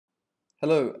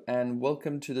Hello and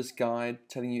welcome to this guide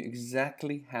telling you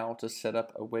exactly how to set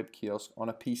up a web kiosk on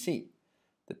a PC.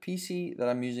 The PC that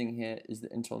I'm using here is the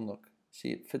Intel NUC. See,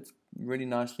 it fits really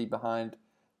nicely behind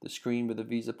the screen with a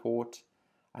VESA port.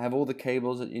 I have all the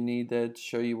cables that you need there to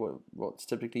show you what's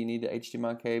typically needed: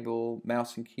 HDMI cable,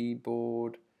 mouse and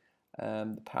keyboard,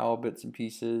 the power bits and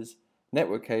pieces.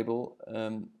 Network cable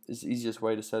is the easiest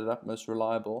way to set it up, most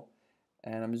reliable.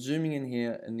 And I'm zooming in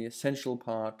here in the essential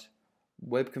part: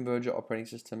 Webconverger operating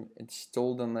system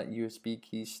installed on that USB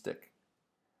key stick.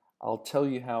 I'll tell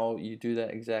you how you do that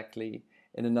exactly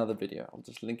in another video. I'll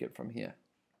just link it from here.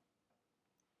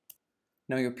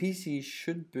 Now your PC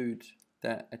should boot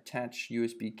that attached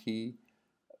USB key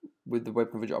with the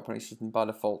Webconverger operating system by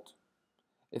default.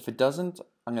 If it doesn't,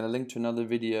 I'm going to link to another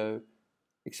video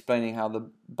explaining how the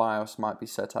BIOS might be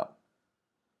set up.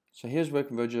 So here's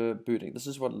Webconverger booting. This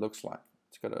is what it looks like.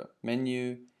 It's got a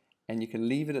menu, and you can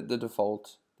leave it at the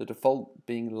default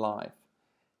being live.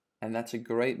 And that's a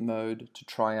great mode to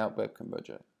try out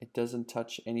Webconverger. It doesn't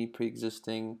touch any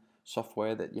pre-existing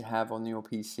software that you have on your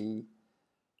PC.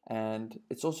 And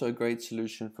it's also a great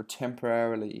solution for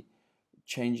temporarily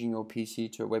changing your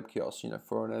PC to a web kiosk,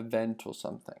 for an event or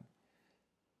something.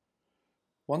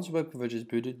 Once Webconverger is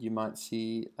booted, you might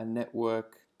see a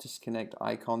network disconnect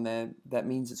icon there. That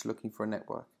means it's looking for a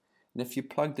network. And if you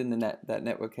plugged in that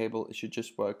network cable, it should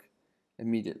just work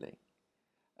immediately.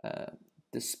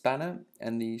 The spanner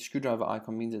and the screwdriver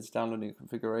icon means it's downloading a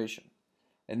configuration.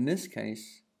 In this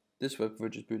case, this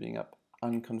Webconverger is booting up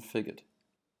unconfigured.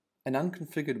 An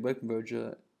unconfigured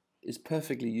Webconverger is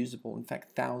perfectly usable. In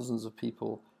fact, thousands of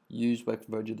people use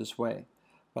Webconverger this way.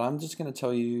 But I'm just going to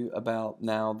tell you about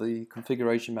now the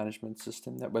configuration management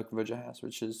system that Webconverger has,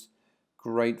 which is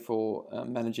great for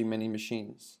managing many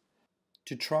machines.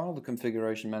 To trial the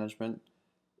configuration management,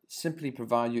 simply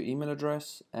provide your email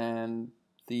address and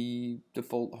the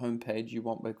default home page you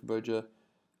want Webconverger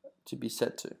to be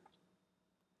set to.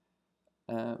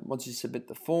 Once you submit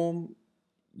the form,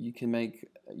 you can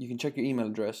check your email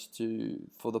address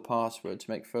for the password to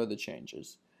make further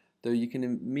changes. Though you can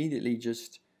immediately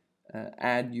just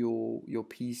add your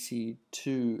PC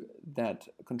to that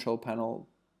control panel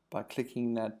by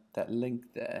clicking that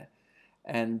link there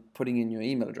and putting in your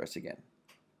email address again.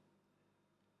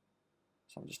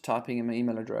 So I'm just typing in my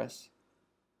email address,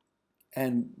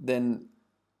 and then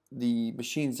the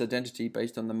machine's identity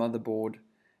based on the motherboard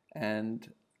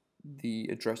and the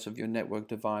address of your network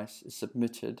device is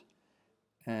submitted,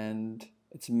 and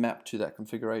it's mapped to that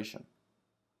configuration.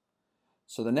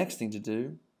 So the next thing to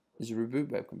do is reboot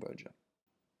Webconverger.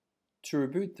 To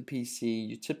reboot the PC,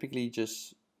 you typically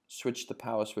just switch the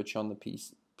power switch on the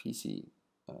PC.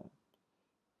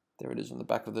 There it is on the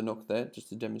back of the NUC there, just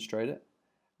to demonstrate it.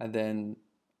 And then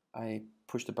I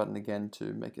push the button again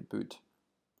to make it boot.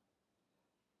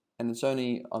 And it's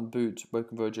only on boot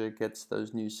Webconverger gets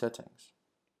those new settings.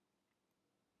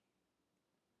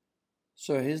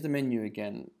 So here's the menu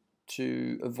again.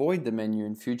 To avoid the menu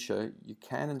in future, you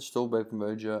can install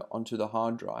Webconverger onto the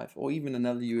hard drive, or even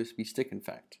another USB stick in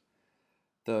fact.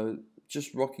 Though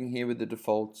just rocking here with the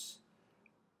defaults,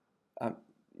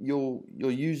 your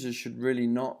users should really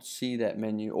not see that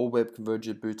menu or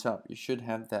Webconverger boot up. You should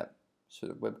have that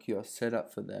sort of web kiosk set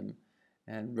up for them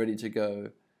and ready to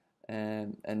go,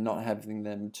 and not having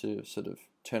them to sort of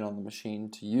turn on the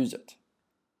machine to use it.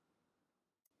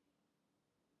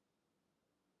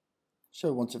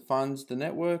 So once it finds the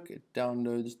network, it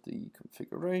downloads the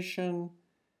configuration,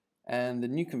 and the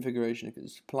new configuration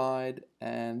is applied,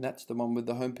 and that's the one with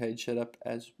the homepage set up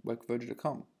as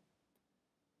webconverger.com.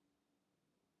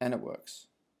 And it works.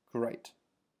 Great.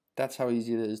 That's how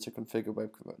easy it is to configure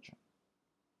Webconverger.